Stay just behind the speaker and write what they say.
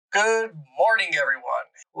Good morning,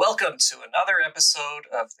 everyone. Welcome to another episode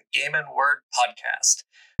of the Game and Word podcast.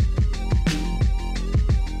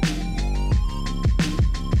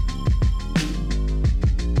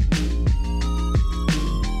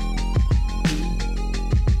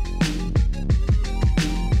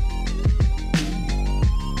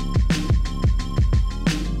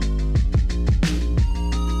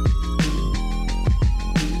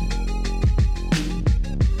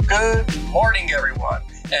 Good morning, everyone,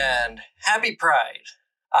 and happy Pride.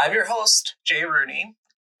 I'm your host, Jay Rooney,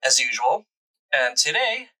 as usual, and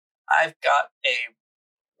today I've got a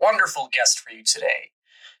wonderful guest for you today,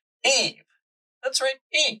 Eve. That's right,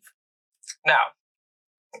 Eve. Now,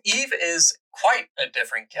 Eve is quite a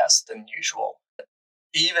different guest than usual.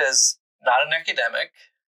 Eve is not an academic,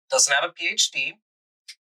 doesn't have a PhD,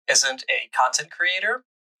 isn't a content creator,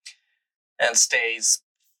 and stays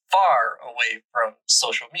far away from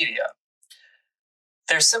social media.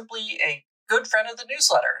 They're simply a good friend of the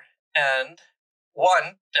newsletter, and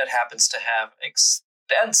one that happens to have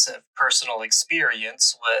extensive personal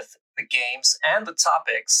experience with the games and the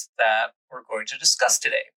topics that we're going to discuss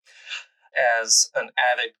today. As an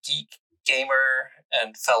avid geek, gamer,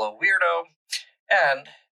 and fellow weirdo, and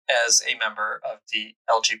as a member of the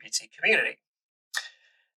LGBT community.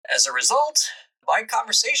 As a result, my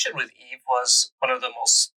conversation with Eve was one of the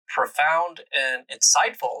most profound and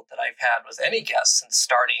insightful that I've had with any guest since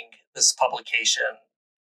starting this publication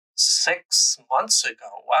 6 months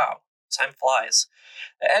ago. Wow, time flies.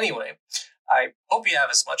 Anyway, I hope you have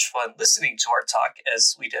as much fun listening to our talk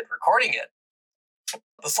as we did recording it.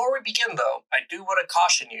 Before we begin, though, I do want to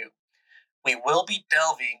caution you. We will be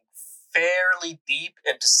delving fairly deep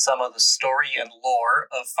into some of the story and lore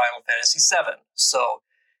of Final Fantasy VII. So,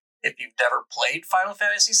 if you've never played Final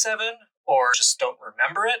Fantasy VII, or just don't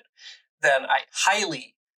remember it, then I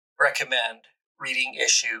highly recommend reading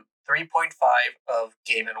issue 3.5 of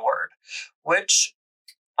Game and Word, which,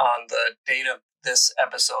 on the date of this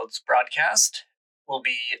episode's broadcast, will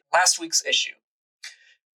be last week's issue.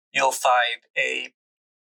 You'll find a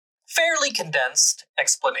fairly condensed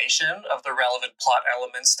explanation of the relevant plot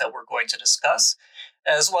elements that we're going to discuss,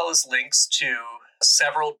 as well as links to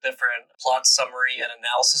several different plot summary and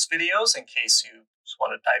analysis videos in case you just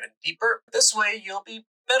want to dive in deeper. This way, you'll be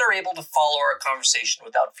better able to follow our conversation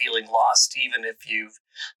without feeling lost, even if you've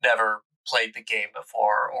never played the game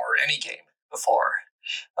before or any game before.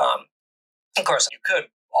 Of course, you could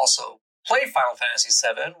also play Final Fantasy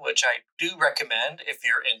VII, which I do recommend if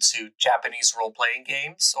you're into Japanese role-playing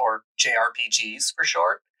games, or JRPGs for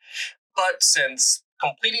short. But since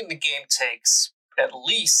completing the game takes at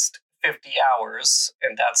least 50 hours,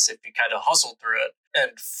 and that's if you kind of hustle through it,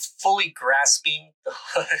 and fully grasping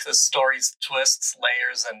the story's twists,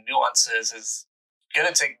 layers, and nuances is going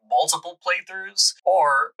to take multiple playthroughs,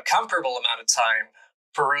 or a comparable amount of time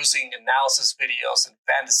perusing analysis videos and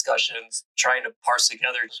fan discussions, trying to parse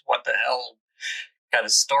together what the hell kind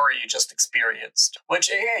of story you just experienced. Which,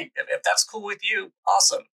 hey, if that's cool with you,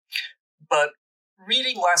 awesome. But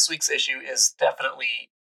reading last week's issue is definitely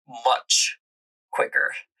much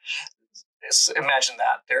quicker. Imagine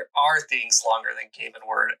that. There are things longer than Game and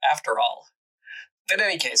Word, after all. In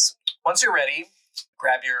any case, once you're ready,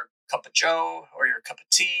 grab your cup of joe or your cup of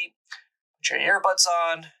tea, put your earbuds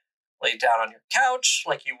on, lay down on your couch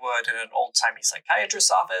like you would in an old-timey psychiatrist's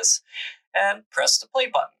office, and press the play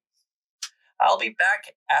button. I'll be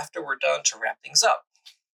back after we're done to wrap things up.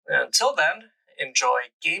 Until then, enjoy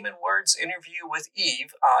Game and Word's interview with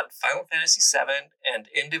Eve on Final Fantasy VII and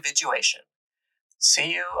Individuation.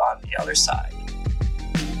 See you on the other side.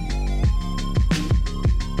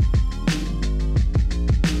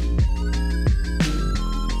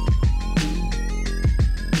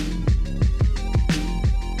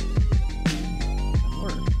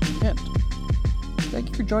 Thank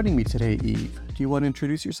you for joining me today, Eve. Do you want to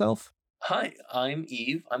introduce yourself? Hi, I'm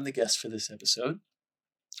Eve. I'm the guest for this episode.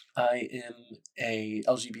 I am a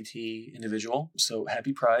LGBT individual, so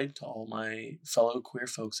happy Pride to all my fellow queer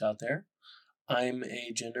folks out there. I'm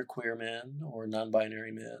a genderqueer man or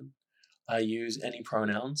non-binary man. I use any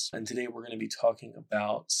pronouns, and today we're going to be talking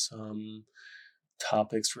about some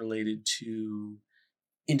topics related to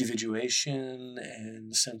individuation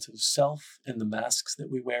and sense of self and the masks that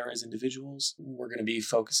we wear as individuals. We're going to be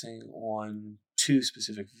focusing on two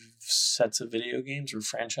specific sets of video games or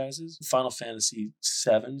franchises, Final Fantasy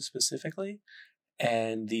VII specifically,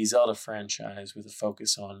 and the Zelda franchise with a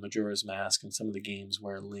focus on Majora's Mask and some of the games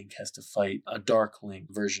where Link has to fight a Dark Link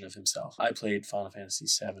version of himself. I played Final Fantasy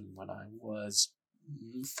VII when I was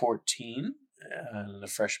 14, and a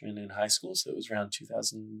freshman in high school, so it was around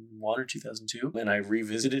 2001 or 2002. And I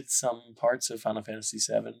revisited some parts of Final Fantasy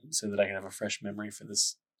VII so that I can have a fresh memory for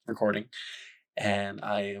this recording. And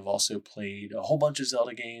I have also played a whole bunch of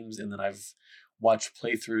Zelda games, and then I've watched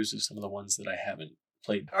playthroughs of some of the ones that I haven't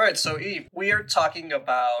played. All right, so Eve, we are talking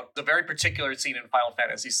about the very particular scene in Final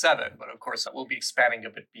Fantasy VII, but of course we'll be expanding a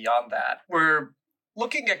bit beyond that. We're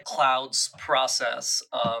looking at Cloud's process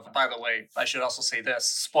of, by the way, I should also say this,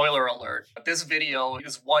 spoiler alert, this video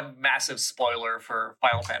is one massive spoiler for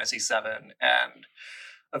Final Fantasy VII and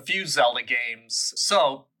a few Zelda games.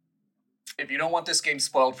 So if you don't want this game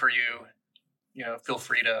spoiled for you, feel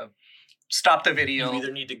free to stop the video. You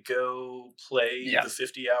either need to go play the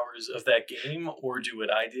 50 hours of that game or do what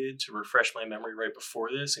I did to refresh my memory right before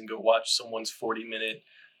this and go watch someone's 40-minute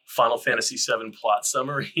Final Fantasy VII plot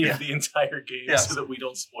summary of the entire game so that we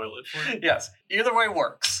don't spoil it for you. Yes. Either way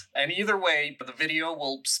works. And either way, the video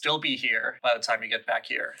will still be here by the time you get back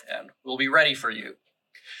here, and we'll be ready for you.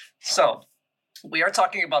 So, we are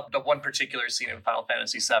talking about the one particular scene in Final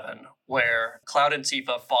Fantasy VII where Cloud and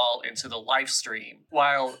Tifa fall into the life stream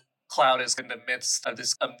while Cloud is in the midst of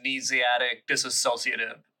this amnesiac,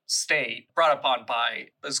 disassociative state brought upon by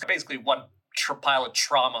there's basically one pile of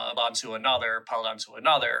trauma onto another, piled onto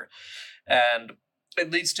another. And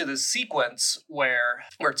it leads to this sequence where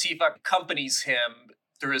Tifa accompanies him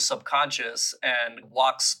through his subconscious and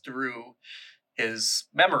walks through his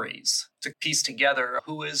memories to piece together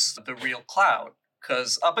who is the real Cloud.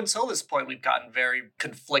 Because up until this point, we've gotten very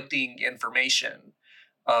conflicting information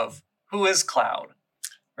of who is Cloud.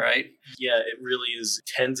 Right? Yeah, it really is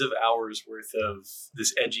tens of hours worth of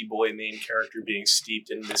this edgy boy main character being steeped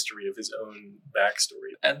in mystery of his own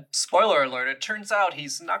backstory. And spoiler alert, it turns out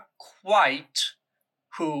he's not quite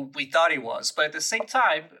who we thought he was, but at the same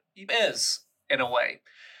time, he is, in a way.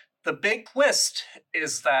 The big twist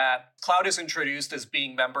is that Cloud is introduced as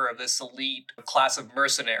being member of this elite class of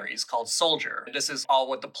mercenaries called Soldier. This is all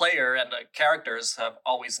what the player and the characters have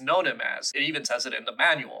always known him as. It even says it in the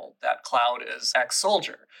manual that Cloud is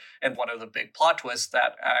ex-Soldier. And one of the big plot twists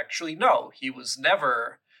that actually, no, he was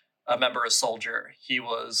never a member of Soldier. He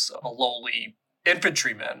was a lowly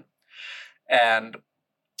infantryman. And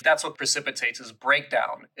that's what precipitates his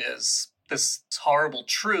breakdown, is this horrible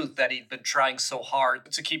truth that he'd been trying so hard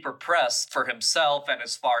to keep repressed for himself and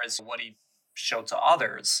as far as what he showed to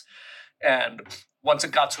others. And once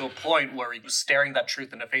it got to a point where he was staring that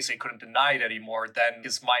truth in the face and he couldn't deny it anymore, then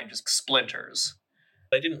his mind just splinters.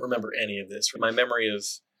 I didn't remember any of this. My memory of,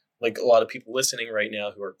 like a lot of people listening right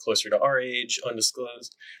now who are closer to our age,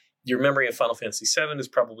 undisclosed, your memory of Final Fantasy VII is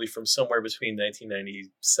probably from somewhere between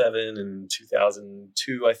 1997 and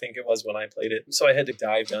 2002, I think it was, when I played it. So I had to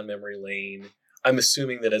dive down memory lane. I'm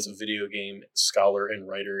assuming that as a video game scholar and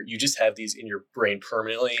writer, you just have these in your brain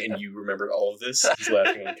permanently and you remembered all of this. He's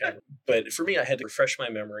laughing on camera. But for me, I had to refresh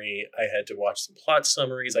my memory. I had to watch some plot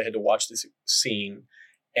summaries. I had to watch this scene.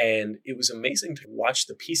 And it was amazing to watch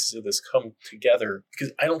the pieces of this come together,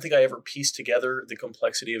 because I don't think I ever pieced together the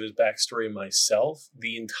complexity of his backstory myself.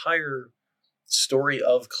 The entire story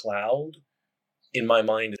of Cloud, in my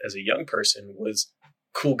mind as a young person, was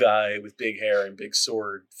cool guy with big hair and big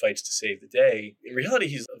sword, fights to save the day. In reality,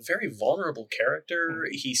 he's a very vulnerable character.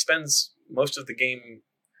 He spends most of the game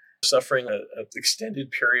suffering an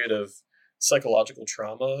extended period of psychological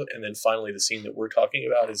trauma. And then finally, the scene that we're talking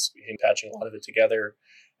about is him patching a lot of it together.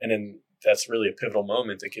 And then that's really a pivotal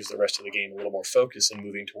moment that gives the rest of the game a little more focus and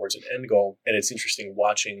moving towards an end goal. And it's interesting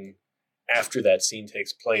watching after that scene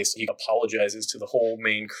takes place. He apologizes to the whole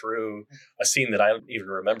main crew, a scene that I don't even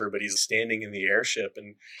remember, but he's standing in the airship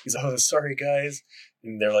and he's like, "Oh, sorry guys."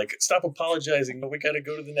 And they're like, "Stop apologizing, but we got to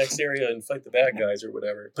go to the next area and fight the bad guys," or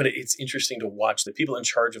whatever. But it's interesting to watch the people in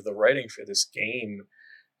charge of the writing for this game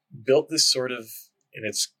built this sort of, and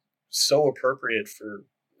it's so appropriate for,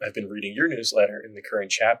 I've been reading your newsletter in the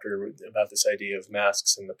current chapter about this idea of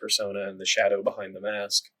masks and the persona and the shadow behind the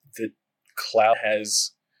mask, that Cloud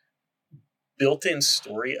has built-in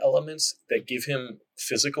story elements that give him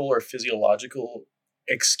physical or physiological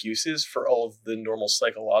excuses for all of the normal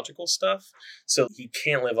psychological stuff. So he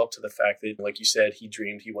can't live up to the fact that, like you said, he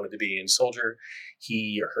dreamed he wanted to be in Soldier.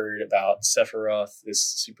 He heard about Sephiroth, this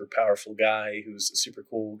super powerful guy who's a super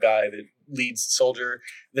cool guy that leads Soldier.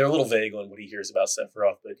 They're a little vague on what he hears about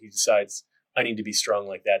Sephiroth, but he decides, I need to be strong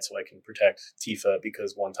like that so I can protect Tifa,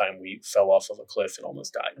 because one time we fell off of a cliff and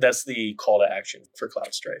almost died. That's the call to action for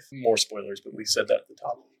Cloud Strife. More spoilers, but we said that at the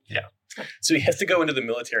top. Yeah. So he has to go into the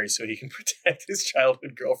military so he can protect his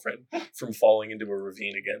childhood girlfriend from falling into a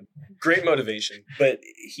ravine again. Great motivation, but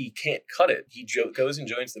he can't cut it. He goes and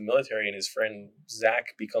joins the military, and his friend Zach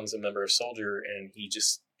becomes a member of Soldier, and he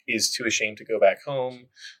just is too ashamed to go back home,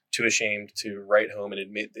 too ashamed to write home and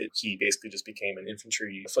admit that he basically just became an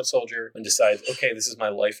infantry foot soldier, and decides, okay, this is my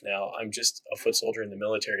life now. I'm just a foot soldier in the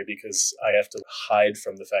military because I have to hide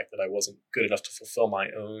from the fact that I wasn't good enough to fulfill my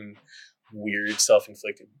own weird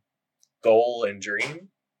self-inflicted goal and dream.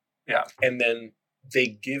 Yeah. And then they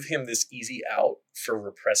give him this easy out for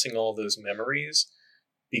repressing all those memories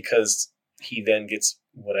because he then gets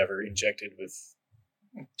whatever injected with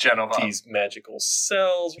Genova. These magical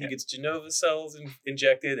cells. Yeah. He gets Genova cells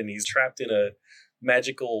injected, and he's trapped in a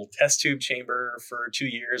magical test tube chamber for 2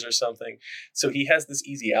 years or something. So he has this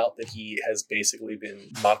easy out that he has basically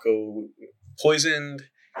been Mako poisoned,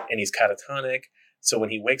 and he's catatonic. So when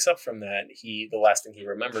he wakes up from that, the last thing he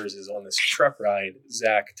remembers is on this truck ride,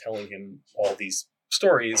 Zach telling him all these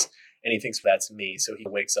stories, and he thinks, that's me. So he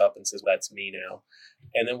wakes up and says, that's me now.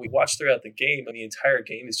 And then we watch throughout the game, and the entire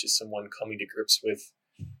game is just someone coming to grips with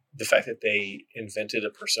the fact that they invented a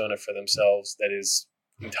persona for themselves that is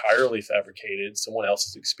entirely fabricated, someone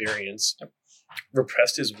else's experience,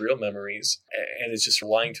 repressed his real memories, and is just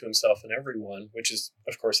lying to himself and everyone, which is,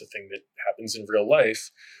 of course, a thing that happens in real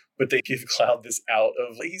life. But they give Cloud this out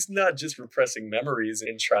of, he's not just repressing memories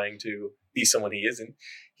and trying to be someone he isn't.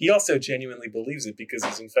 He also genuinely believes it because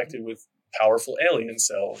he's infected with powerful alien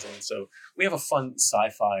cells. And so we have a fun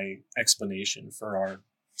sci-fi explanation for our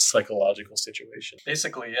psychological situation.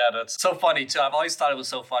 Basically, yeah, that's so funny too. I've always thought it was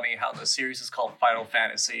so funny how the series is called Final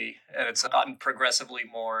Fantasy, and it's gotten progressively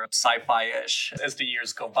more sci-fi-ish as the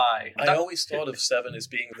years go by. I always thought of 7 as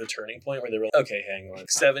being the turning point where they were like, okay, hang on.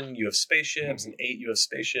 7, you have spaceships, and 8, you have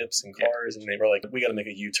spaceships and cars, and they were like, we got to make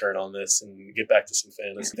a U-turn on this and get back to some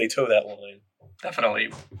fantasy. They toe that line. Definitely.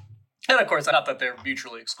 And of course, not that they're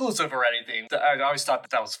mutually exclusive or anything. I always thought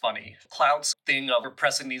that was funny. Cloud's thing of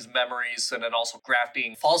repressing these memories and then also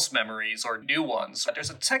grafting false memories or new ones. There's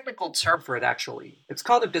a technical term for it, actually. It's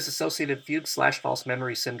called a dissociative fugue/false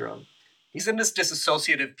memory syndrome. He's in this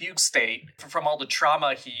dissociative fugue state from all the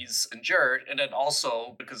trauma he's endured, and then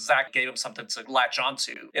also because Zach gave him something to latch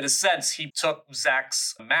onto. In a sense, he took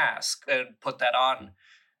Zach's mask and put that on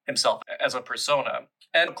himself as a persona.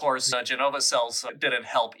 And of course, Genova cells didn't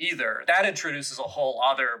help either. That introduces a whole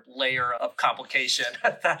other layer of complication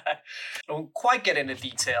that I don't quite get into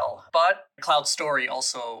detail. But Cloud's story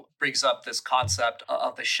also brings up this concept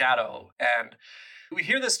of the shadow. And we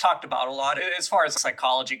hear this talked about a lot. As far as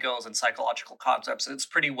psychology goes and psychological concepts, it's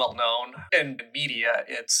pretty well known. In media,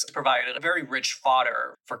 it's provided a very rich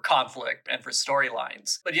fodder for conflict and for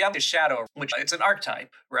storylines. But you have the shadow, which it's an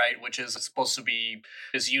archetype, right? Which is supposed to be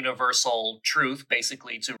this universal truth,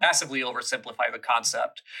 basically, to massively oversimplify the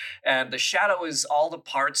concept. And the shadow is all the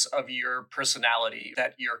parts of your personality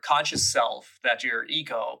that your conscious self, that your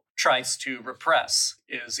ego tries to repress,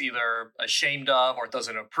 is either ashamed of or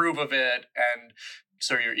doesn't approve of it. And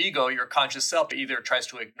so your ego, your conscious self, either tries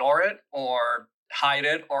to ignore it or hide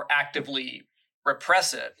it or actively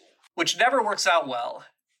repress it, which never works out well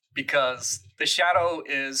because the shadow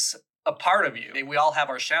is a part of you. We all have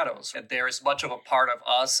our shadows, and they're as much of a part of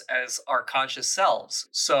us as our conscious selves.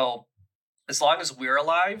 So as long as we're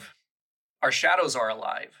alive, our shadows are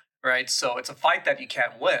alive. Right? So it's a fight that you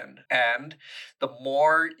can't win. And the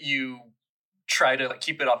more you try to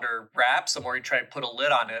keep it under wraps, the more you try to put a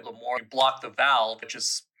lid on it, the more you block the valve, it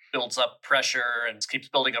just builds up pressure and keeps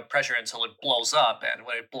building up pressure until it blows up. And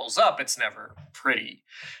when it blows up, it's never pretty.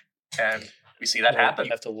 And we see that happen.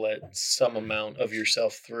 You have to let some amount of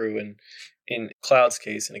yourself through. And in Cloud's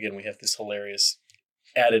case, and again, we have this hilarious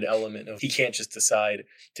added element of he can't just decide,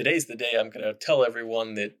 today's the day I'm going to tell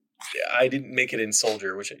everyone that I didn't make it in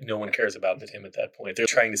Soldier, which no one cares about him at that point. They're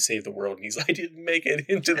trying to save the world, and he's like, I didn't make it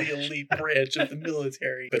into the elite branch of the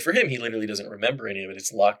military. But for him, he literally doesn't remember any of it.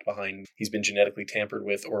 It's locked behind, he's been genetically tampered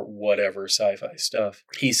with, or whatever sci-fi stuff.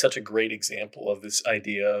 He's such a great example of this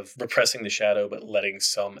idea of repressing the shadow, but letting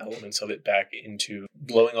some elements of it back into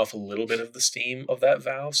blowing off a little bit of the steam of that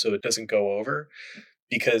valve so it doesn't go over,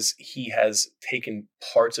 because he has taken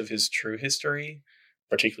parts of his true history,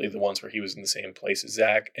 particularly the ones where he was in the same place as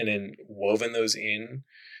Zach, and then woven those in.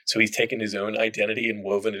 So he's taken his own identity and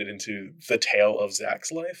woven it into the tale of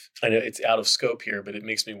Zach's life. I know it's out of scope here, but it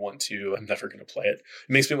makes me want to, I'm never going to play it.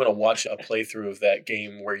 It makes me want to watch a playthrough of that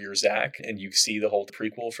game where you're Zach and you see the whole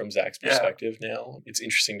prequel from Zach's perspective now. It's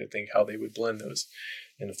interesting to think how they would blend those.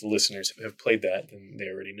 And if the listeners have played that, then they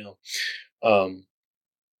already know.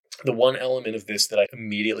 The one element of this that I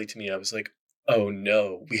immediately, to me, I was like, oh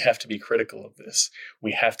no, we have to be critical of this.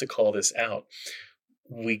 We have to call this out.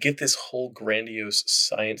 We get this whole grandiose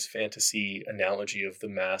science fantasy analogy of the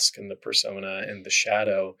mask and the persona and the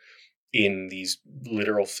shadow. in these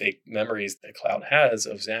literal fake memories that Cloud has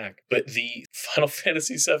of Zack. But the Final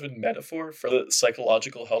Fantasy VII metaphor for the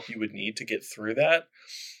psychological help you would need to get through that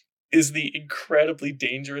is the incredibly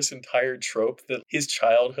dangerous and tired trope that his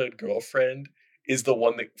childhood girlfriend is the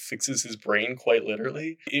one that fixes his brain, quite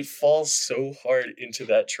literally. It falls so hard into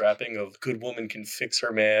that trapping of good woman can fix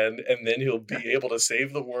her man and then he'll be able to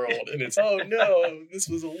save the world. And it's, oh no, this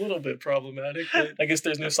was a little bit problematic. But I guess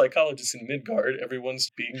there's no psychologist in Midgard. Everyone's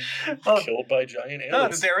being killed by giant ants. No,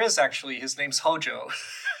 there is actually. His name's Hojo.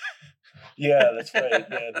 Yeah, that's right.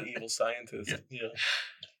 Yeah, the evil scientist. Yeah.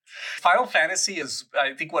 Final Fantasy is,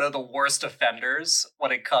 I think, one of the worst offenders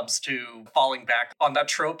when it comes to falling back on that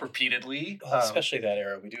trope repeatedly. Especially that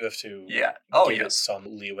era. We do have to give it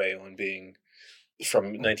some leeway on being from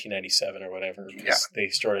 1997 or whatever. Because they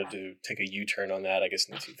started to take a U-turn on that, I guess,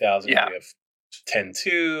 in the 2000s. Yeah. We have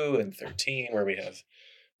 10-2 and 13, where we have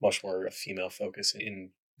much more female focus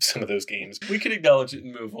in some of those games. We can acknowledge it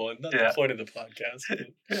and move on. Not the point of the podcast.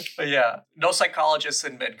 But yeah, no psychologists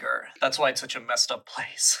in Midgar. That's why it's such a messed up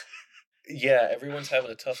place. Yeah, everyone's having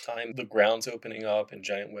a tough time. The ground's opening up and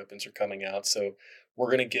giant weapons are coming out. So we're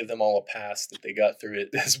going to give them all a pass that they got through it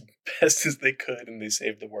as best as they could and they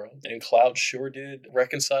saved the world. And Cloud sure did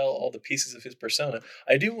reconcile all the pieces of his persona.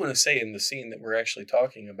 I do want to say in the scene that we're actually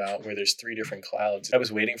talking about where there's 3 different Clouds, I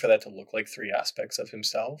was waiting for that to look like 3 aspects of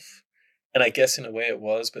himself. And I guess in a way it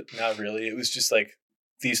was, but not really. It was just like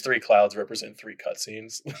these 3 Clouds represent 3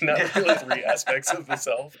 cutscenes, not really 3 aspects of the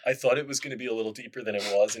self. I thought it was going to be a little deeper than it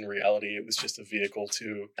was. In reality, it was just a vehicle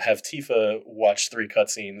to have Tifa watch 3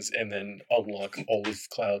 cutscenes and then unlock all of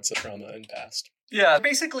Cloud's trauma and past. Yeah,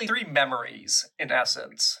 basically 3 memories, in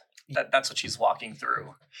essence. That's what she's walking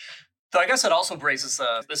through. So I guess it also raises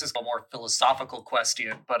this is a more philosophical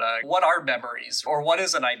question, but what are memories? Or what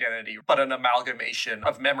is an identity but an amalgamation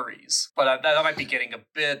of memories? But that might be getting a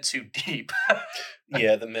bit too deep.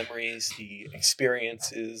 Yeah, the memories, the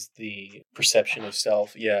experiences, the perception of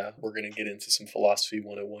self. Yeah, we're going to get into some Philosophy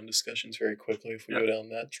 101 discussions very quickly if we go down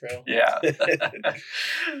that trail. Yeah.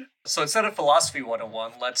 So instead of Philosophy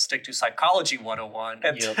 101, let's stick to Psychology 101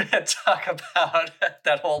 and talk about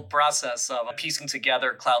that whole process of piecing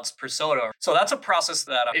together Cloud's persona. So that's a process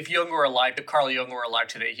that if Carl Jung were alive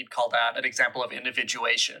today, he'd call that an example of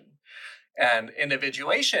individuation. And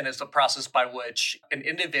individuation is the process by which an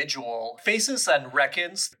individual faces and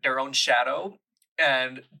reckons their own shadow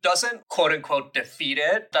and doesn't, quote unquote, defeat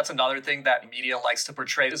it. That's another thing that media likes to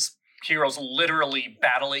portray is heroes literally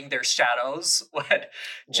battling their shadows. When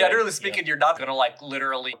generally speaking, you're not going to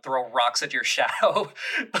literally throw rocks at your shadow.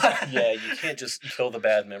 Yeah, you can't just kill the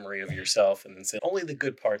bad memory of yourself and then say, only the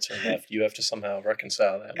good parts are left. You have to somehow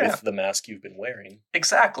reconcile that with the mask you've been wearing.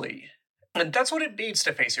 Exactly. And that's what it means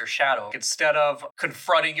to face your shadow. Instead of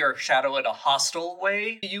confronting your shadow in a hostile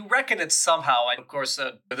way, you reckon it somehow. And of course,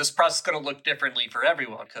 this process is going to look differently for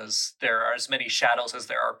everyone because there are as many shadows as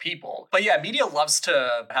there are people. But yeah, media loves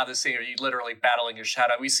to have this thing where you literally battling your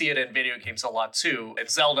shadow. We see it in video games a lot too. In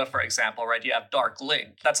Zelda, for example, right? You have Dark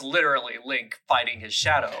Link. That's literally Link fighting his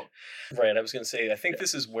shadow. Right, I was going to say, I think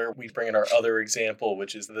this is where we bring in our other example,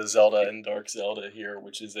 which is the Zelda and Dark Zelda here,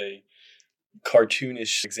 which is a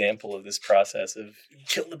cartoonish example of this process of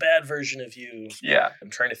kill the bad version of you. Yeah. I'm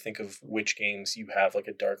trying to think of which games you have like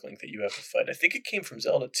a Dark Link that you have to fight. I think it came from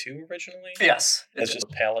Zelda 2 originally. Yes. As just a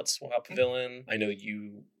palette swap villain. I know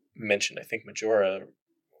you mentioned, I think, Majora,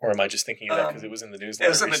 or am I just thinking of that because it was in the newsletter? It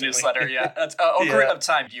was in the newsletter, yeah. That's Ocarina of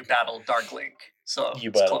Time, you battled Dark Link. So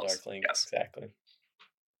you battled Dark Link, yes. Exactly.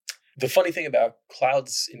 The funny thing about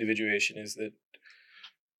Cloud's individuation is that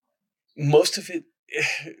most of it,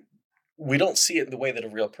 we don't see it the way that a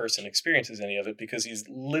real person experiences any of it because he's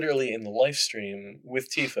literally in the live stream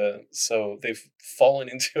with Tifa. So they've fallen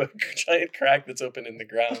into a giant crack that's open in the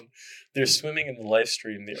ground. They're swimming in the live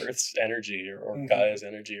stream, the Earth's energy or Gaia's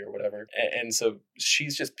energy or whatever. And so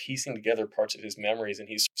she's just piecing together parts of his memories and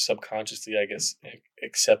he's subconsciously, I guess,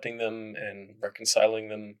 accepting them and reconciling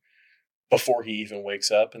them before he even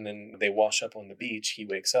wakes up. And then they wash up on the beach. He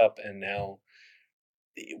wakes up and now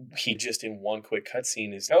he just in one quick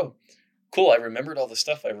cutscene is, oh, cool, I remembered all the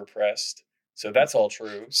stuff I repressed. So that's all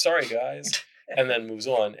true. Sorry, guys. And then moves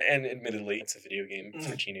on. And admittedly, it's a video game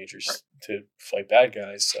for teenagers to fight bad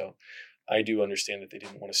guys. So I do understand that they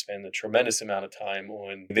didn't want to spend a tremendous amount of time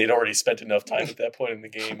on... They'd already spent enough time at that point in the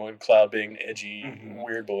game on Cloud being an edgy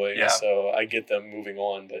weird boy. Yeah. So I get them moving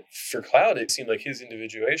on. But for Cloud, it seemed like his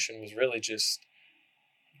individuation was really just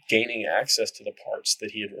gaining access to the parts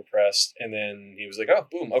that he had repressed. And then he was like, oh,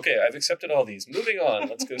 boom, okay, I've accepted all these. Moving on,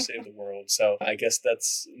 let's go save the world. So I guess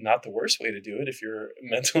that's not the worst way to do it if you're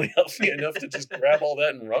mentally healthy enough to just grab all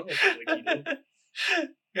that and run with it like he did.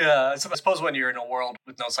 Yeah, so I suppose when you're in a world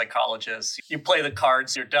with no psychologists, you play the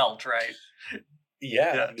cards you're dealt, right?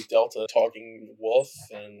 Yeah, he was dealt a talking wolf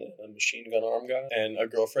and a machine gun arm guy and a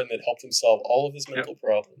girlfriend that helped him solve all of his mental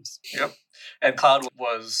problems. Yep. And Cloud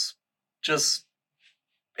was just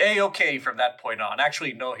A-okay from that point on.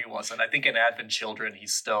 Actually, no, he wasn't. I think in Advent Children,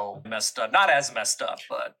 he's still messed up. Not as messed up,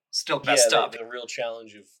 but still messed up. The real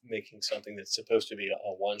challenge of making something that's supposed to be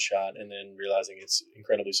a one-shot and then realizing it's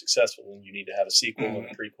incredibly successful and you need to have a sequel and a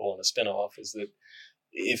prequel and a spin-off is that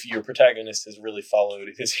if your protagonist has really followed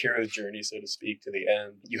his hero's journey, so to speak, to the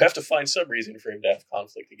end, you have to find some reason for him to have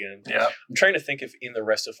conflict again. Yeah. I'm trying to think if in the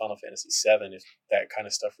rest of Final Fantasy VII, if that kind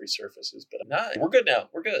of stuff resurfaces, but we're good now.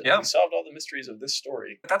 We're good. Yeah. We solved all the mysteries of this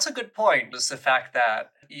story. That's a good point, is the fact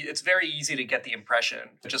that it's very easy to get the impression,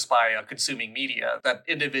 just by consuming media, that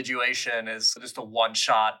individuation is just a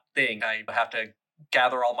one-shot thing. I have to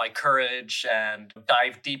gather all my courage and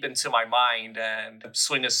dive deep into my mind and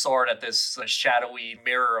swing a sword at this shadowy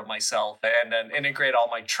mirror of myself and then integrate all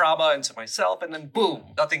my trauma into myself, and then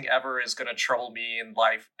boom, nothing ever is going to trouble me in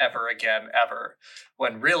life ever again, ever.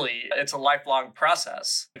 When really, it's a lifelong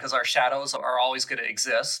process, because our shadows are always going to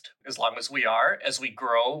exist as long as we are. As we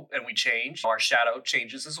grow and we change, our shadow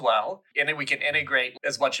changes as well. And then we can integrate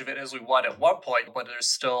as much of it as we want at one point, but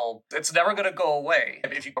it's never going to go away.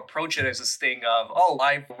 If you approach it as this thing of, oh,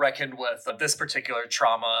 I've reckoned with this particular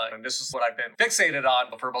trauma, and this is what I've been fixated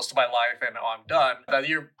on for most of my life, and now I'm done, then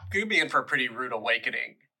you're going to be in for a pretty rude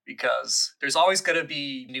awakening. Because there's always going to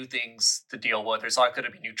be new things to deal with. There's always going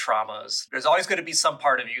to be new traumas. There's always going to be some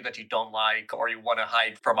part of you that you don't like or you want to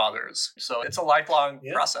hide from others. So it's a lifelong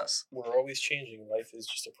process. We're always changing. Life is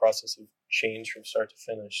just a process of change from start to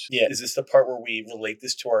finish. Yeah. Is this the part where we relate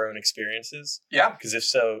this to our own experiences? Yeah. Because if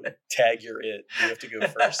so, tag you're it. You have to go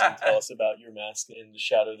first and tell us about your mask and the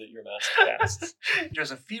shadow that your mask casts.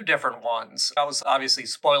 There's a few different ones. I was obviously,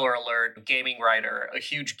 spoiler alert, gaming writer, a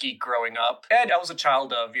huge geek growing up. And I was a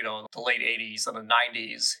child of, the late 80s and the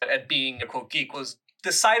 90s. And being a quote geek was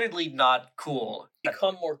decidedly not cool.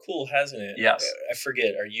 Become more cool, hasn't it? Yes. I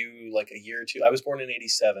forget. Are you like a year or two? I was born in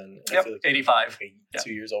 87. Yep, I feel like 85.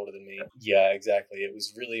 2 years older than me. Yeah, exactly. It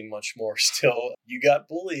was really much more still. You got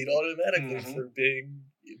bullied automatically for being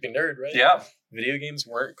a nerd, right? Yeah. Video games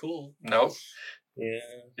weren't cool. Nope.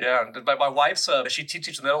 Yeah. My wife's, she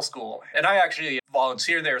teaches middle school, and I actually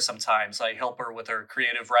volunteer there sometimes. I help her with her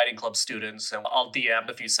creative writing club students, and I'll DM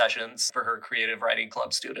a few sessions for her creative writing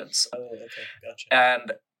club students. Oh, okay. Gotcha.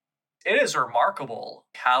 And it is remarkable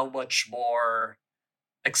how much more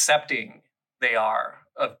accepting they are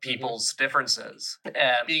of people's differences.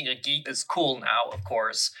 And being a geek is cool now, of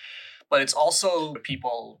course, but it's also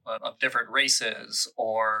people of different races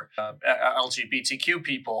or LGBTQ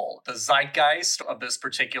people. The zeitgeist of this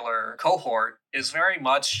particular cohort is very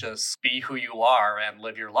much just be who you are and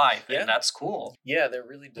live your life. Yeah. And that's cool. Yeah, there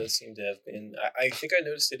really does seem to have been. I think I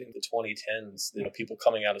noticed it in the 2010s, people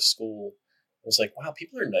coming out of school. I was like, wow,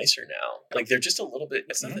 people are nicer now. Like, they're just a little bit,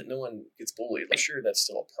 it's not that no one gets bullied. I'm sure that's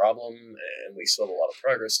still a problem, and we still have a lot of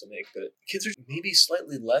progress to make, but kids are maybe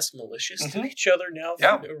slightly less malicious to each other now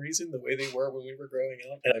for no reason, the way they were when we were growing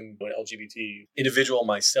up. And I'm an LGBT individual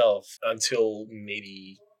myself until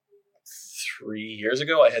maybe 3 years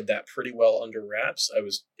ago. I had that pretty well under wraps. I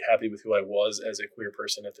was happy with who I was as a queer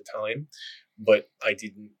person at the time, but I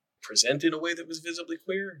didn't present in a way that was visibly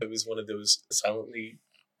queer. It was one of those silently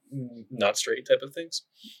not straight type of things.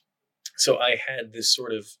 So I had this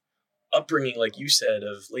sort of upbringing, like you said,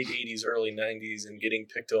 of late 80s, early 90s, and getting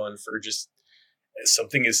picked on for just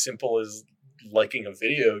something as simple as liking a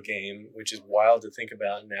video game, which is wild to think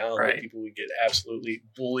about now. Right. That people would get absolutely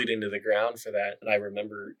bullied into the ground for that. And I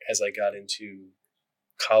remember as I got into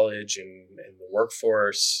college and the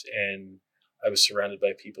workforce, and I was surrounded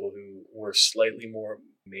by people who were slightly more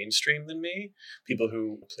mainstream than me, people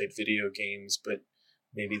who played video games, but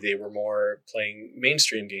maybe they were more playing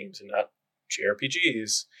mainstream games and not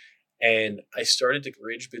JRPGs. And I started to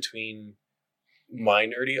bridge between my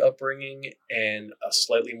nerdy upbringing and a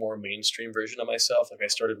slightly more mainstream version of myself. Like, I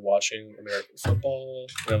started watching American football,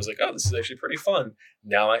 and I was like, oh, this is actually pretty fun.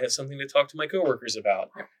 Now I have something to talk to my coworkers about.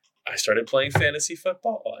 I started playing fantasy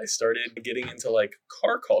football. I started getting into like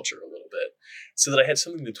car culture a little bit so that I had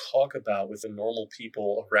something to talk about with the normal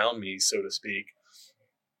people around me, so to speak.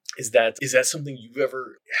 Is that something you've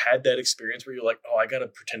ever had, that experience where you're like, oh, I got to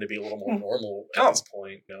pretend to be a little more normal at this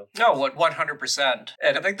point? No, 100%.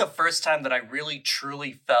 And I think the first time that I really,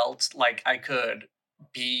 truly felt like I could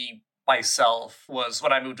be myself was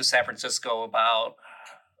when I moved to San Francisco about,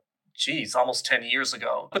 almost 10 years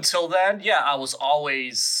ago. Until then, I was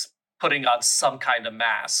always putting on some kind of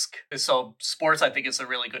mask. So sports, I think, is a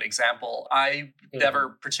really good example. I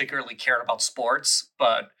never particularly cared about sports,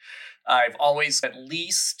 but I've always at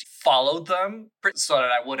least followed them so that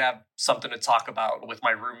I would have something to talk about with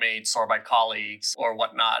my roommates or my colleagues or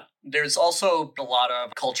whatnot. There's also a lot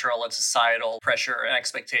of cultural and societal pressure and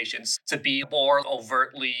expectations to be more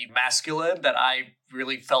overtly masculine that I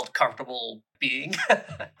really felt comfortable being.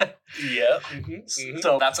 Yeah.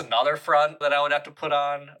 So that's another front that I would have to put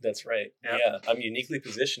on. That's right. Yep. Yeah. I'm uniquely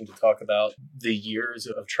positioned to talk about the years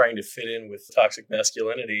of trying to fit in with toxic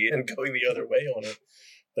masculinity and going the other way on it.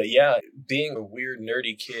 But yeah, being a weird,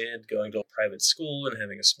 nerdy kid, going to a private school and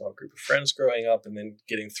having a small group of friends growing up and then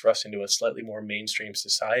getting thrust into a slightly more mainstream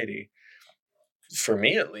society, for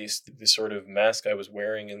me at least, the sort of mask I was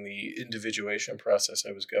wearing in the individuation process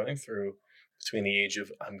I was going through between the age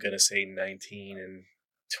of, I'm going to say 19 and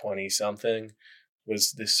 20 something,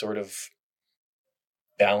 was this sort of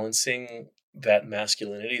balancing that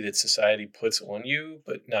masculinity that society puts on you,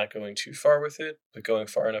 but not going too far with it, but going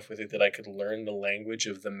far enough with it that I could learn the language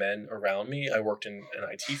of the men around me. I worked in an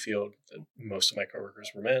IT field. Most of my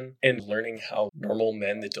coworkers were men, and learning how normal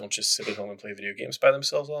men that don't just sit at home and play video games by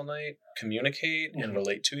themselves all night communicate and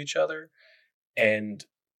relate to each other. And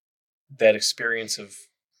that experience of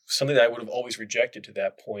something that I would have always rejected to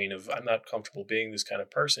that point of, I'm not comfortable being this kind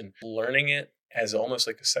of person, learning it as almost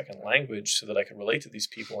like a second language so that I could relate to these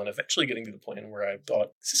people, and eventually getting to the point where I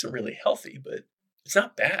thought, this isn't really healthy, but it's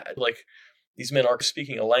not bad. Like, these men are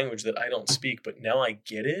speaking a language that I don't speak, but now I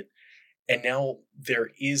get it. And now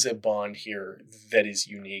there is a bond here that is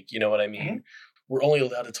unique. You know what I mean? We're only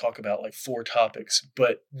allowed to talk about like 4 topics,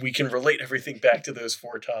 but we can relate everything back to those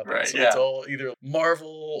 4 topics. Right, so it's all either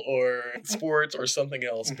Marvel or sports or something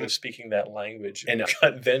else, but speaking that language. And I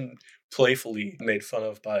got then playfully made fun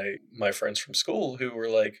of by my friends from school who were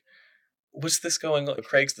like, what's this going on?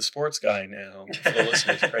 Craig's the sports guy now. For the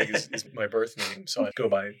listeners, Craig is my birth name. So I go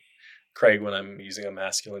by Craig when I'm using a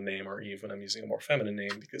masculine name, or Eve when I'm using a more feminine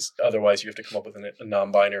name, because otherwise you have to come up with a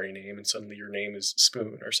non-binary name and suddenly your name is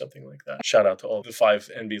Spoon or something like that. Shout out to all the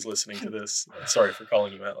 5 NBs listening to this. Sorry for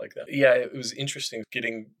calling you out like that. Yeah, it was interesting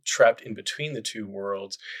getting trapped in between the 2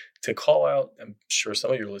 worlds. To call out, I'm sure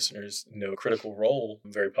some of your listeners know Critical Role,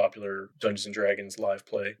 very popular Dungeons & Dragons live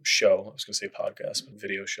play show. I was going to say podcast, but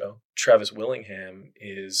video show. Travis Willingham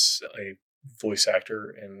is a voice actor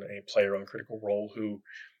and a player on Critical Role who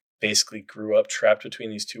basically grew up trapped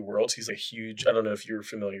between these 2 worlds. He's a huge, I don't know if you're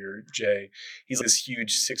familiar, Jay. He's this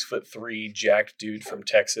huge 6'3" jacked dude from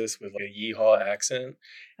Texas with like a yeehaw accent.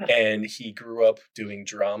 And he grew up doing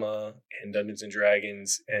drama and Dungeons and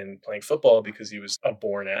Dragons and playing football because he was a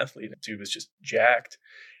born athlete. Dude was just jacked.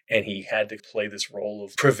 And he had to play this role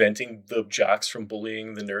of preventing the jocks from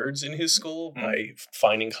bullying the nerds in his school by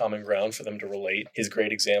finding common ground for them to relate. His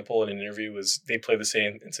great example in an interview was, they play the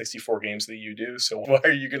same in 64 games that you do, so why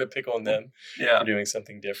are you going to pick on them for doing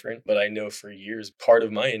something different? But I know for years, part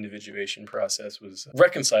of my individuation process was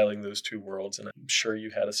reconciling those 2 worlds, and I'm sure you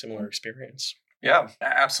had a similar experience. Yeah,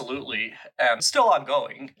 absolutely. And still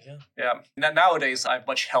ongoing. Yeah. Nowadays, I have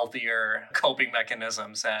much healthier coping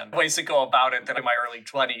mechanisms and ways to go about it than in my early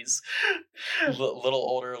 20s. A little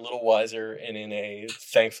older, a little wiser, and in a,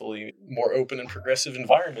 thankfully, more open and progressive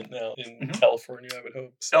environment now in California, I would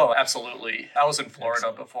hope. So. Oh, absolutely. I was in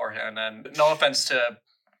Florida beforehand, and no offense to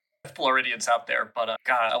Floridians out there, but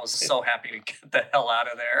God, I was so happy to get the hell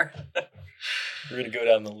out of there. We're going to go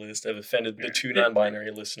down the list. I've offended the 2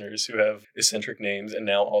 non-binary listeners who have eccentric names, and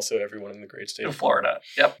now also everyone in the great state of Florida.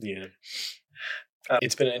 Yep. Yeah.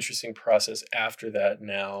 It's been an interesting process after that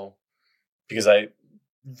now, because I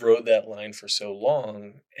rode that line for so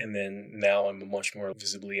long, and then now I'm a much more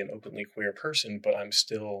visibly and openly queer person, but I'm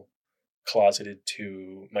still closeted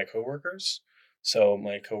to my coworkers. So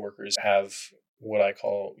my coworkers have what I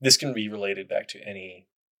call, this can be related back to any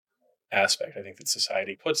aspect I think that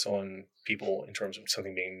society puts on people in terms of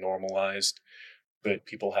something being normalized, but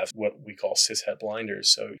people have what we call cishet blinders.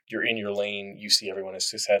 So you're in your lane, you see everyone as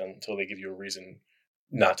cishet until they give you a reason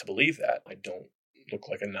not to believe that. I don't look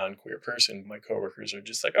like a non-queer person. My coworkers are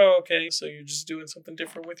just like, oh, okay, so you're just doing something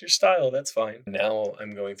different with your style. That's fine. Now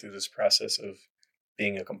I'm going through this process of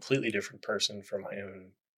being a completely different person for my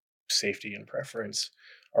own safety and preference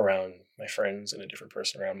around my friends, and a different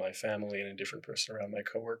person around my family, and a different person around my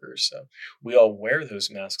coworkers. So we all wear those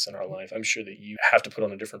masks in our life. I'm sure that you have to put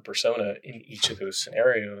on a different persona in each of those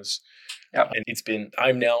scenarios. Yep. And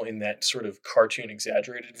I'm now in that sort of cartoon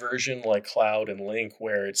exaggerated version like Cloud and Link,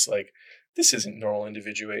 where it's like, this isn't normal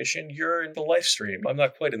individuation. You're in the live stream. I'm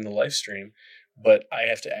not quite in the live stream, but I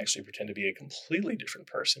have to actually pretend to be a completely different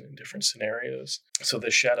person in different scenarios. So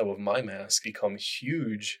the shadow of my mask become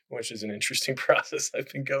huge, which is an interesting process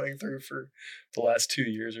I've been going through for the last 2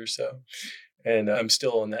 years or so. And I'm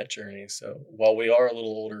still on that journey. So while we are a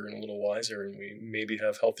little older and a little wiser and we maybe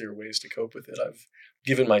have healthier ways to cope with it, I've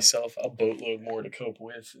given myself a boatload more to cope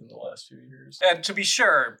with in the last few years. And to be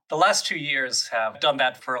sure, the last 2 years have done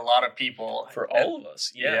that for a lot of people. For all of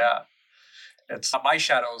us, yeah. Yeah. It's my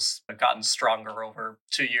shadows have gotten stronger over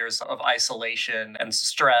 2 years of isolation and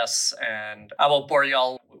stress. And I won't bore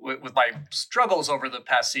y'all with my struggles over the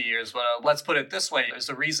past 2 years, but let's put it this way. There's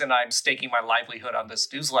a reason I'm staking my livelihood on this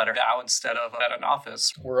newsletter now instead of at an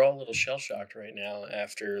office. We're all a little shell-shocked right now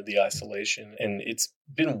after the isolation, and it's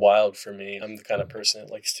been wild for me. I'm the kind of person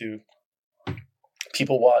that likes to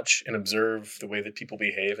people watch and observe the way that people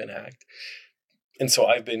behave and act. And so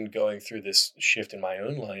I've been going through this shift in my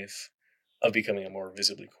own life of becoming a more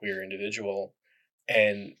visibly queer individual.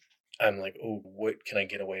 And I'm like, oh, what can I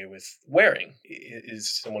get away with wearing? Is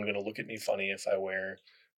someone going to look at me funny if I wear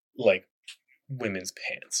like women's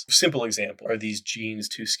pants? Simple example. Are these jeans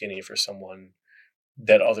too skinny for someone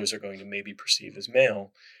that others are going to maybe perceive as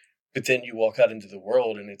male? But then you walk out into the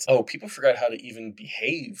world and it's, oh, people forgot how to even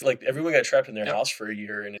behave. Like everyone got trapped in their house for a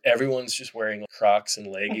year and everyone's just wearing Crocs and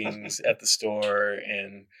leggings at the store,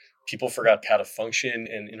 and people forgot how to function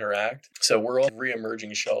and interact. So we're all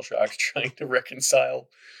re-emerging shell-shocked, trying to reconcile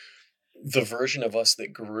the version of us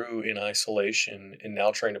that grew in isolation and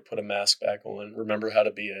now trying to put a mask back on, remember how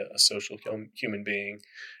to be a social human being,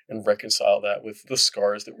 and reconcile that with the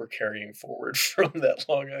scars that we're carrying forward from that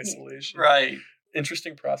long isolation. Right.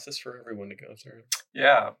 Interesting process for everyone to go through.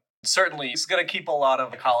 Yeah. Certainly, it's going to keep a lot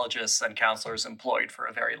of psychologists and counselors employed for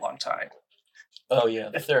a very long time. Oh, yeah.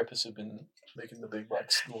 The therapists have been making the big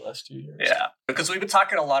bucks in the last 2 years. Yeah, because we've been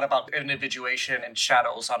talking a lot about individuation and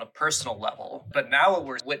shadows on a personal level, but now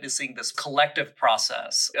we're witnessing this collective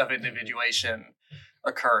process of individuation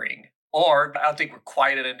occurring. Or I don't think we're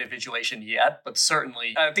quite at individuation yet, but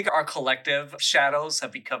certainly I think our collective shadows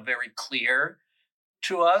have become very clear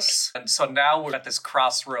to us. And so now we're at this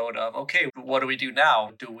crossroad of, okay, what do we do now?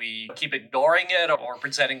 Do we keep ignoring it or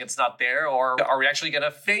pretending it's not there? Or are we actually going to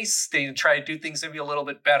face things and try to do things maybe a little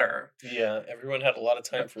bit better? Yeah, everyone had a lot of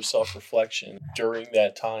time for self-reflection. During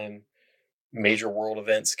that time, major world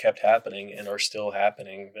events kept happening and are still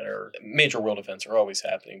happening. Major world events are always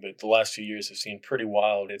happening, but the last few years have seemed pretty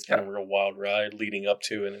wild. It's been a real wild ride leading up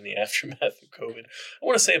to and in the aftermath of COVID. I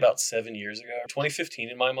want to say about 7 years ago, 2015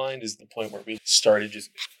 in my mind is the point where we started just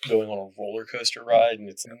going on a roller coaster ride, and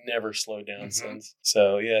it's never slowed down since.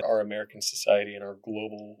 So yeah, our American society and our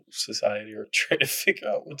global society are trying to figure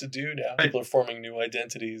out what to do now. People are forming new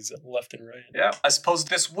identities left and right. Yeah, I suppose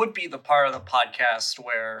this would be the part of the podcast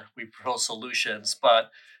where we propose solutions, but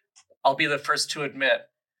I'll be the first to admit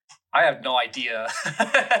I have no idea.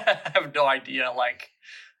 I have no idea like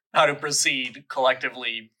how to proceed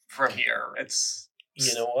collectively from here.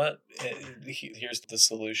 You know what? Here's the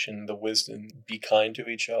solution, the wisdom. Be kind to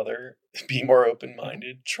each other. Be more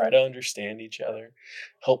open-minded. Try to understand each other.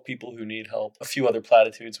 Help people who need help. A few other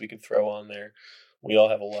platitudes we could throw on there. We all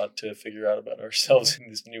have a lot to figure out about ourselves in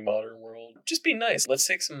this new modern world. Just be nice. Let's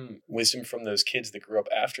take some wisdom from those kids that grew up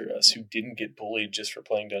after us who didn't get bullied just for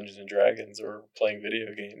playing Dungeons and Dragons or playing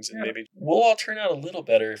video games. And maybe we'll all turn out a little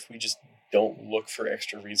better if we just don't look for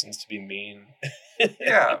extra reasons to be mean.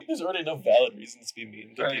 Yeah. There's already enough valid reasons to be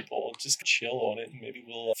mean to people. Just chill on it and maybe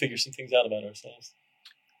we'll figure some things out about ourselves.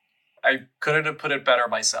 I couldn't have put it better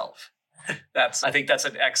myself. I think that's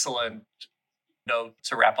an excellent note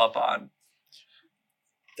to wrap up on.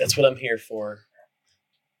 That's what I'm here for.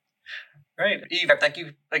 Great. Eve, thank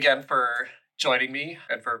you again for joining me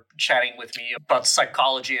and for chatting with me about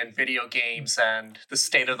psychology and video games and the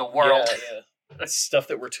state of the world. Yeah. Stuff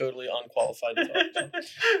that we're totally unqualified to talk about.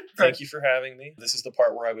 Thank you for having me. This is the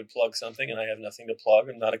part where I would plug something and I have nothing to plug.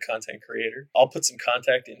 I'm not a content creator. I'll put some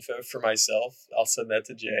contact info for myself. I'll send that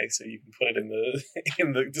to Jay so you can put it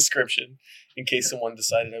in the description in case someone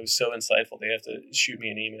decided I was so insightful they have to shoot me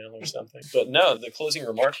an email or something. But no, the closing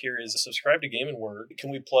remark here is subscribe to Game & Word.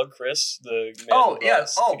 Can we plug Chris, the man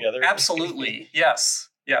together? Absolutely. Yes.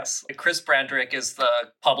 Chris Brandrick is the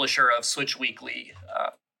publisher of Switch Weekly,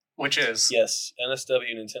 which is... Yes,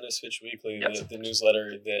 NSW, Nintendo Switch Weekly, Yes. the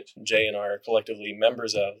newsletter that Jay and I are collectively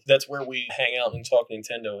members of. That's where we hang out and talk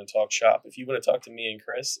Nintendo and talk shop. If you want to talk to me and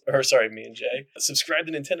Jay, subscribe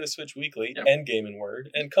to Nintendo Switch Weekly and Game &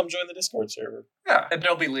 Word, and come join the Discord server. Yeah, and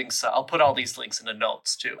there'll be links. I'll put all these links in the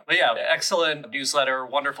notes, too. But yeah, excellent newsletter,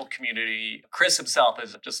 wonderful community. Chris himself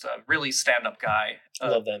is just a really stand-up guy.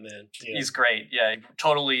 Love that man. Yeah. He's great. Yeah, he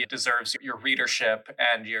totally deserves your readership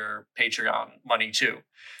and your Patreon money, too.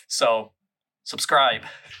 So, subscribe.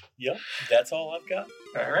 Yep, that's all I've got.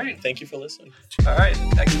 All right. Thank you for listening. All right.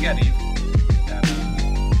 Thanks again, Eve.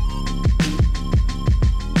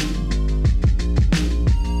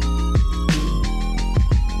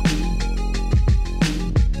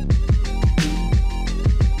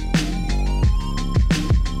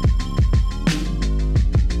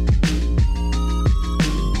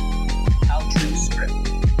 Outro script.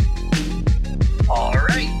 All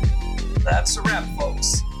right. That's a wrap,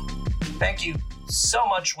 folks. Thank you so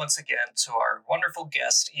much once again to our wonderful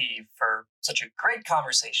guest, Eve, for such a great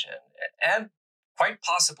conversation and quite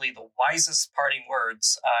possibly the wisest parting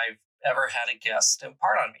words I've ever had a guest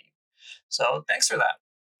impart on me. So thanks for that.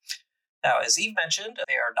 Now, as Eve mentioned,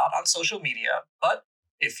 they are not on social media, but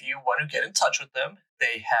if you want to get in touch with them,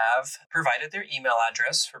 they have provided their email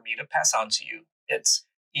address for me to pass on to you. It's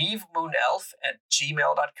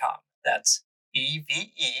evemoonelf@gmail.com. That's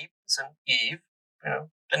EVE, as in Eve,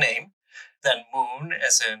 the name, then moon,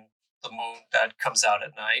 as in the moon that comes out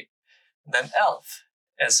at night, and then elf,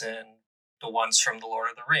 as in the ones from The Lord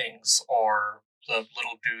of the Rings, or the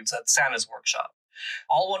little dudes at Santa's workshop.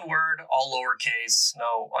 All one word, all lowercase,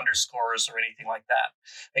 no underscores or anything like that.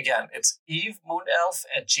 Again, it's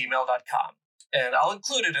evemoonelf@gmail.com. And I'll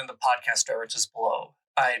include it in the podcast references below.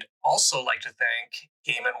 I'd also like to thank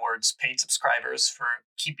Game & Word's paid subscribers for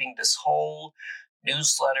keeping this whole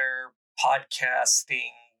newsletter,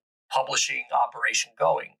 podcasting, publishing operation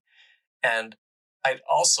going. And I'd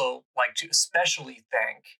also like to especially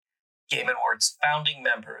thank Game & Word's founding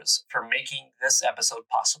members for making this episode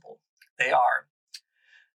possible. They are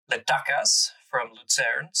Letacas from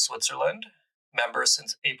Lucerne, Switzerland, member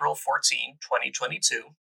since April 14,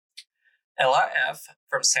 2022. Ella F.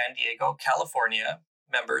 from San Diego, California,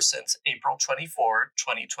 member since April 24,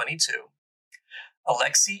 2022.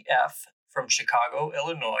 Alexi F. from Chicago,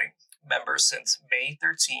 Illinois, member since May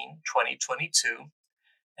 13, 2022.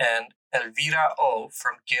 And Elvira O.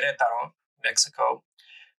 from Querétaro, Mexico,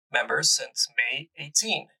 member since May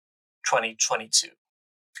 18, 2022.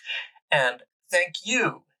 And thank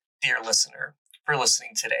you, dear listener, for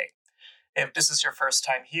listening today. If this is your first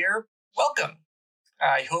time here, welcome.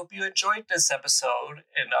 I hope you enjoyed this episode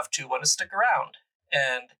enough to want to stick around.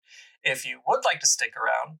 And if you would like to stick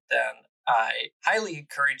around, then I highly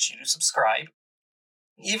encourage you to subscribe.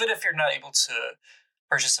 Even if you're not able to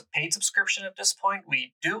purchase a paid subscription at this point,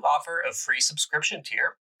 we do offer a free subscription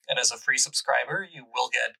tier. And as a free subscriber, you will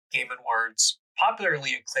get Game & Word's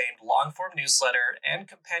popularly acclaimed long-form newsletter and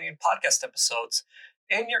companion podcast episodes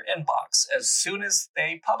in your inbox as soon as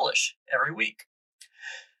they publish every week.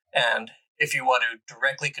 And if you want to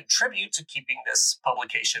directly contribute to keeping this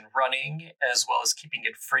publication running, as well as keeping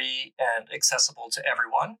it free and accessible to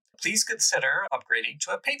everyone, please consider upgrading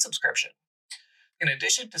to a paid subscription. In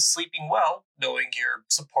addition to sleeping well, knowing you're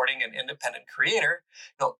supporting an independent creator,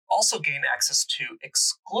 you'll also gain access to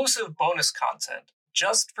exclusive bonus content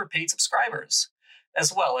just for paid subscribers,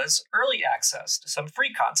 as well as early access to some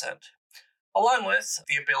free content, along with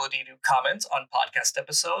the ability to comment on podcast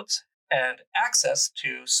episodes and access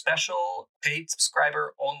to special paid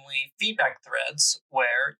subscriber-only feedback threads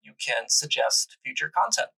where you can suggest future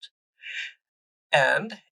content.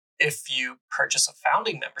 And if you purchase a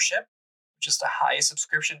founding membership, which is the highest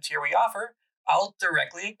subscription tier we offer, I'll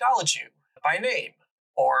directly acknowledge you by name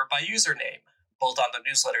or by username, both on the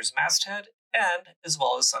newsletter's masthead and as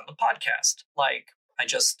well as on the podcast, like I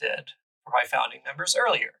just did for my founding members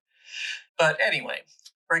earlier. But anyway,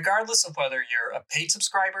 regardless of whether you're a paid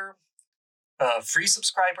subscriber, a free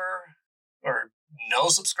subscriber, or no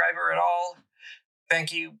subscriber at all,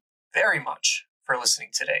 thank you very much for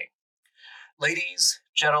listening today. Ladies,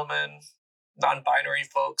 gentlemen, non-binary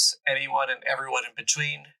folks, anyone and everyone in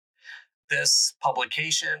between, this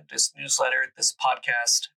publication, this newsletter, this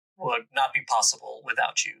podcast would not be possible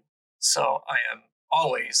without you. So I am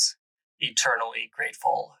always eternally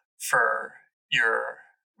grateful for your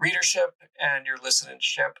readership and your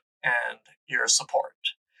listenership and your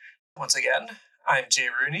support. Once again, I'm Jay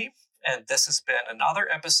Rooney, and this has been another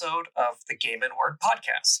episode of the Game & Word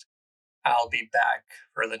podcast. I'll be back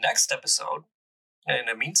for the next episode. And in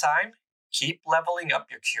the meantime, keep leveling up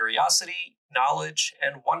your curiosity, knowledge,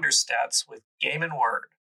 and wonder stats with Game &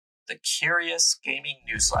 Word. the Curious Gaming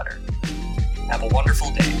Newsletter. Have a wonderful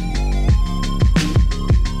day.